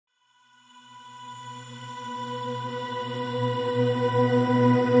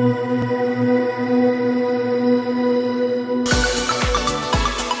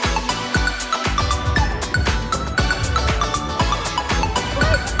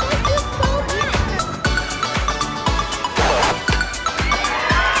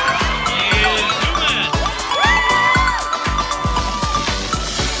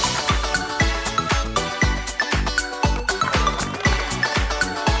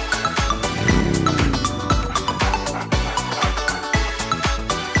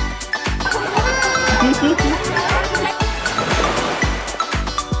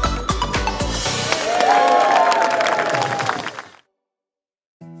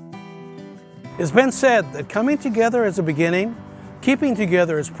It's been said that coming together is a beginning, keeping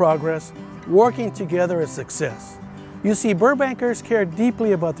together is progress, working together is success. You see, Burbankers care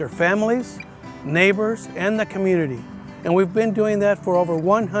deeply about their families, neighbors, and the community, and we've been doing that for over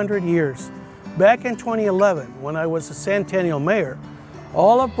 100 years. Back in 2011, when I was the Centennial Mayor,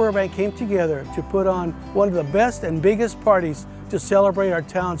 all of Burbank came together to put on one of the best and biggest parties to celebrate our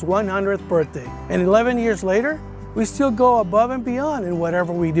town's 100th birthday. And 11 years later, we still go above and beyond in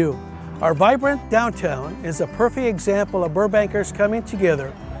whatever we do. Our vibrant downtown is a perfect example of Burbankers coming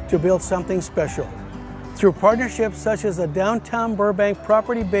together to build something special. Through partnerships such as the Downtown Burbank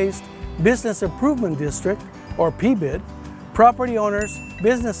Property-Based Business Improvement District, or PBID, property owners,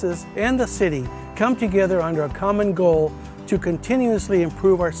 businesses, and the city come together under a common goal to continuously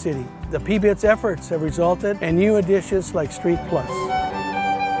improve our city. The PBID's efforts have resulted in new additions like Street Plus.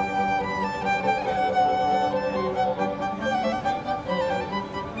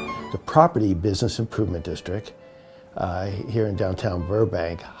 The Property Business Improvement District here in downtown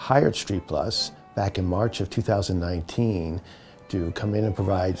Burbank hired Street Plus back in March of 2019 to come in and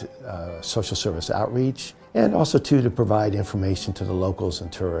provide social service outreach, and also to provide information to the locals and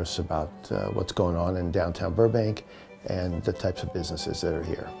tourists about what's going on in downtown Burbank and the types of businesses that are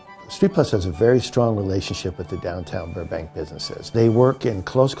here. Street Plus has a very strong relationship with the downtown Burbank businesses. They work in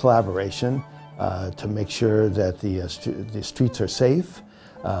close collaboration to make sure that the streets are safe,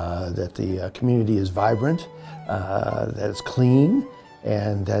 that the community is vibrant, that it's clean,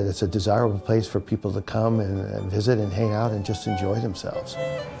 and that it's a desirable place for people to come and visit and hang out and just enjoy themselves.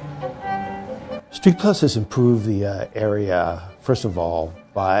 Street Plus has improved the area, first of all,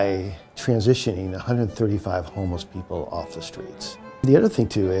 by transitioning 135 homeless people off the streets. The other thing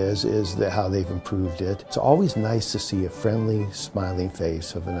too is how they've improved it. It's always nice to see a friendly, smiling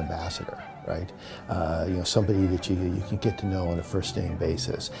face of an ambassador, right? You know, somebody that you can get to know on a first name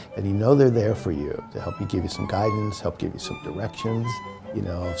basis, and you know they're there for you to help you, give you some guidance, help give you some directions, you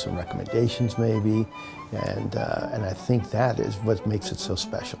know, some recommendations maybe, and I think that is what makes it so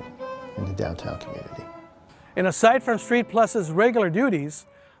special in the downtown community. And aside from Street Plus's regular duties,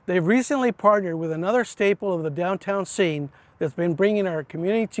 they've recently partnered with another staple of the downtown scene that's been bringing our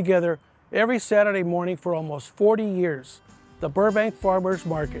community together every Saturday morning for almost 40 years, the Burbank Farmers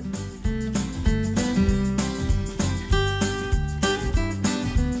Market.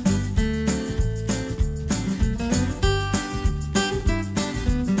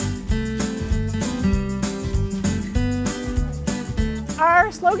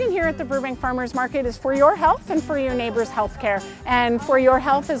 Our slogan here at the Burbank Farmers Market is for your health and for your neighbor's health care. And for your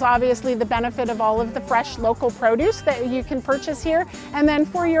health is obviously the benefit of all of the fresh local produce that you can purchase here. And then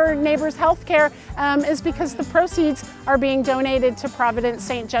for your neighbor's health care is because the proceeds are being donated to Providence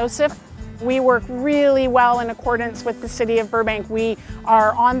St. Joseph. We work really well in accordance with the City of Burbank. We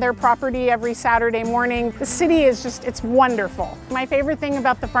are on their property every Saturday morning. The city is just, it's wonderful. My favorite thing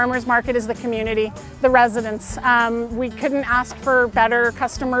about the farmers market is the community, the residents. We couldn't ask for better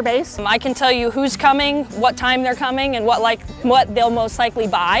customer base. I can tell you who's coming, what time they're coming, and what they'll most likely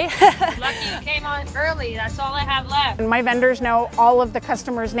buy. Lucky you came on early, that's all I have left. And my vendors know all of the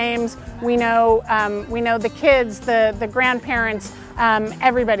customers' names. We know the kids, the grandparents,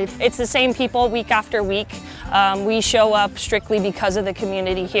 everybody. It's the same people week after week. We show up strictly because of the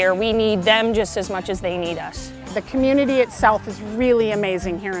community here. We need them just as much as they need us. The community itself is really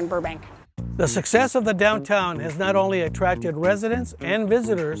amazing here in Burbank. The success of the downtown has not only attracted residents and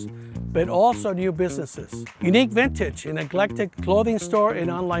visitors, but also new businesses. Unique Vintage, an eclectic clothing store and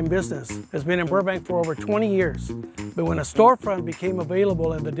online business, has been in Burbank for over 20 years. But when a storefront became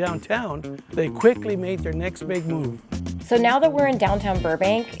available in the downtown, they quickly made their next big move. So now that we're in downtown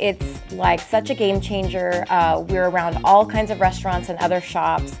Burbank, it's like such a game changer. We're around all kinds of restaurants and other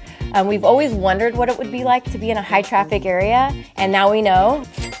shops. We've always wondered what it would be like to be in a high traffic area, and now we know.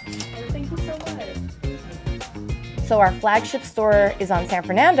 Thank you so much. So our flagship store is on San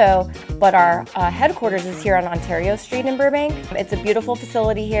Fernando, but our headquarters is here on Ontario Street in Burbank. It's a beautiful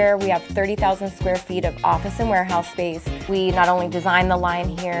facility here. We have 30,000 square feet of office and warehouse space. We not only design the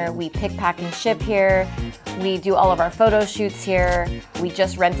line here, we pick, pack, and ship here. We do all of our photo shoots here. We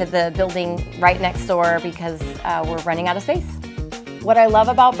just rented the building right next door because we're running out of space. What I love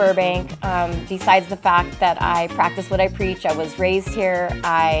about Burbank, besides the fact that I practice what I preach, I was raised here,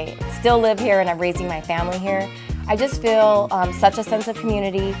 I still live here, and I'm raising my family here, I just feel such a sense of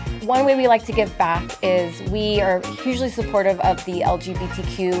community. One way we like to give back is we are hugely supportive of the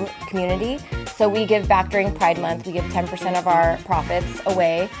LGBTQ community. So we give back during Pride Month. We give 10% of our profits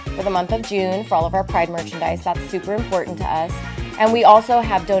away for the month of June for all of our Pride merchandise. That's super important to us. And we also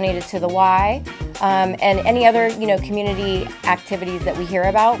have donated to the Y. and any other, community activities that we hear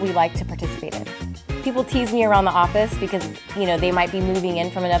about, we like to participate in. People tease me around the office because, they might be moving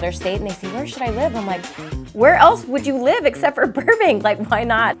in from another state and they say, where should I live? I'm like, where else would you live except for Burbank? Like, why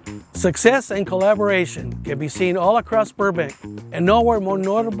not? Success and collaboration can be seen all across Burbank, and nowhere more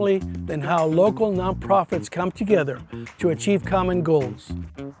notably than how local nonprofits come together to achieve common goals.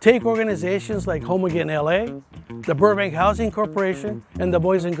 Take organizations like Home Again LA, the Burbank Housing Corporation, and the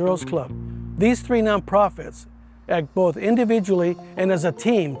Boys and Girls Club. These three nonprofits act both individually and as a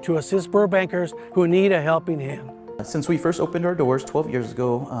team to assist Burbankers who need a helping hand. Since we first opened our doors 12 years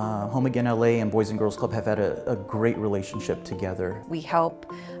ago, Home Again LA and Boys and Girls Club have had a great relationship together. We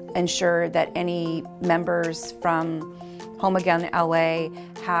help ensure that any members from Home Again LA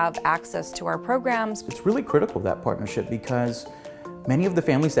have access to our programs. It's really critical, that partnership, because many of the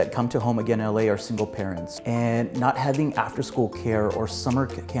families that come to Home Again LA are single parents, and not having after-school care or summer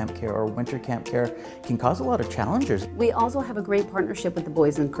camp care or winter camp care can cause a lot of challenges. We also have a great partnership with the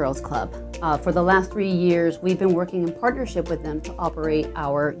Boys and Girls Club. For the last 3 years, we've been working in partnership with them to operate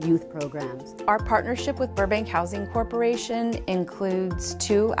our youth programs. Our partnership with Burbank Housing Corporation includes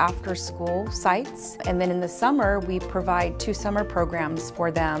 2 after-school sites, and then in the summer, we provide 2 summer programs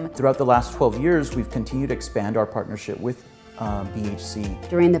for them. Throughout the last 12 years, we've continued to expand our partnership with BHC.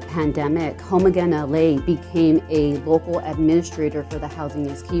 During the pandemic, Home Again LA became a local administrator for the Housing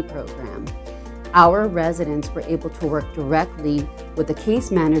is Key program. Our residents were able to work directly with the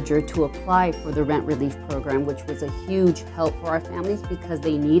case manager to apply for the rent relief program, which was a huge help for our families because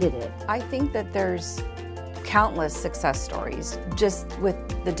they needed it. I think that there's countless success stories just with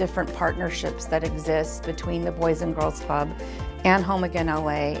the different partnerships that exist between the Boys and Girls Club and Home Again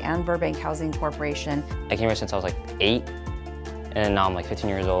LA and Burbank Housing Corporation. I came here since I was like 8. And now I'm like 15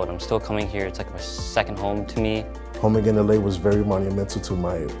 years old. I'm still coming here. It's like my second home to me. Home Again LA was very monumental to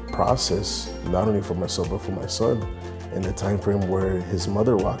my process, not only for myself, but for my son. In the time frame where his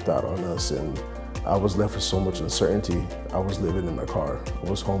mother walked out on us and I was left with so much uncertainty. I was living in my car. I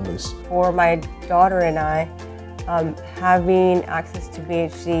was homeless. For my daughter and I, having access to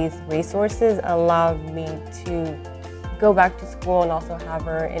BHC's resources allowed me to go back to school and also have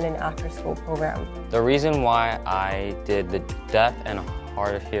her in an after-school program. The reason why I did the deaf and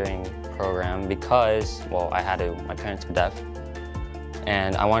hard of hearing program because, well, my parents are deaf,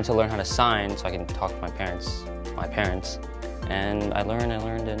 and I wanted to learn how to sign so I can talk to my parents, and I learned,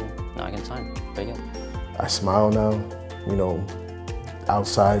 and now I can sign pretty good. I smile now,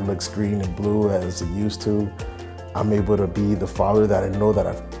 outside looks green and blue as it used to. I'm able to be the father that I know that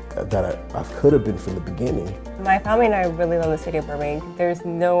I could have been from the beginning. My family and I really love the city of Burbank. There's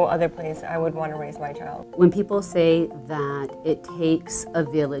no other place I would want to raise my child. When people say that it takes a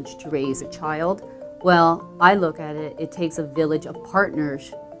village to raise a child, well, I look at it, it takes a village of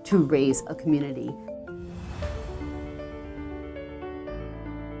partners to raise a community.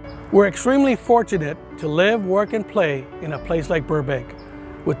 We're extremely fortunate to live, work, and play in a place like Burbank.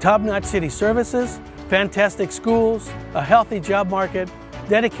 With top-notch city services, fantastic schools, a healthy job market,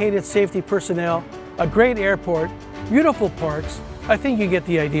 dedicated safety personnel, a great airport, beautiful parks, I think you get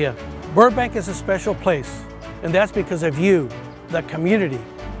the idea. Burbank is a special place, and that's because of you, the community.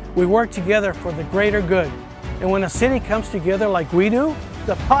 We work together for the greater good. And when a city comes together like we do,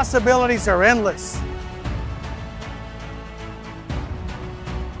 the possibilities are endless.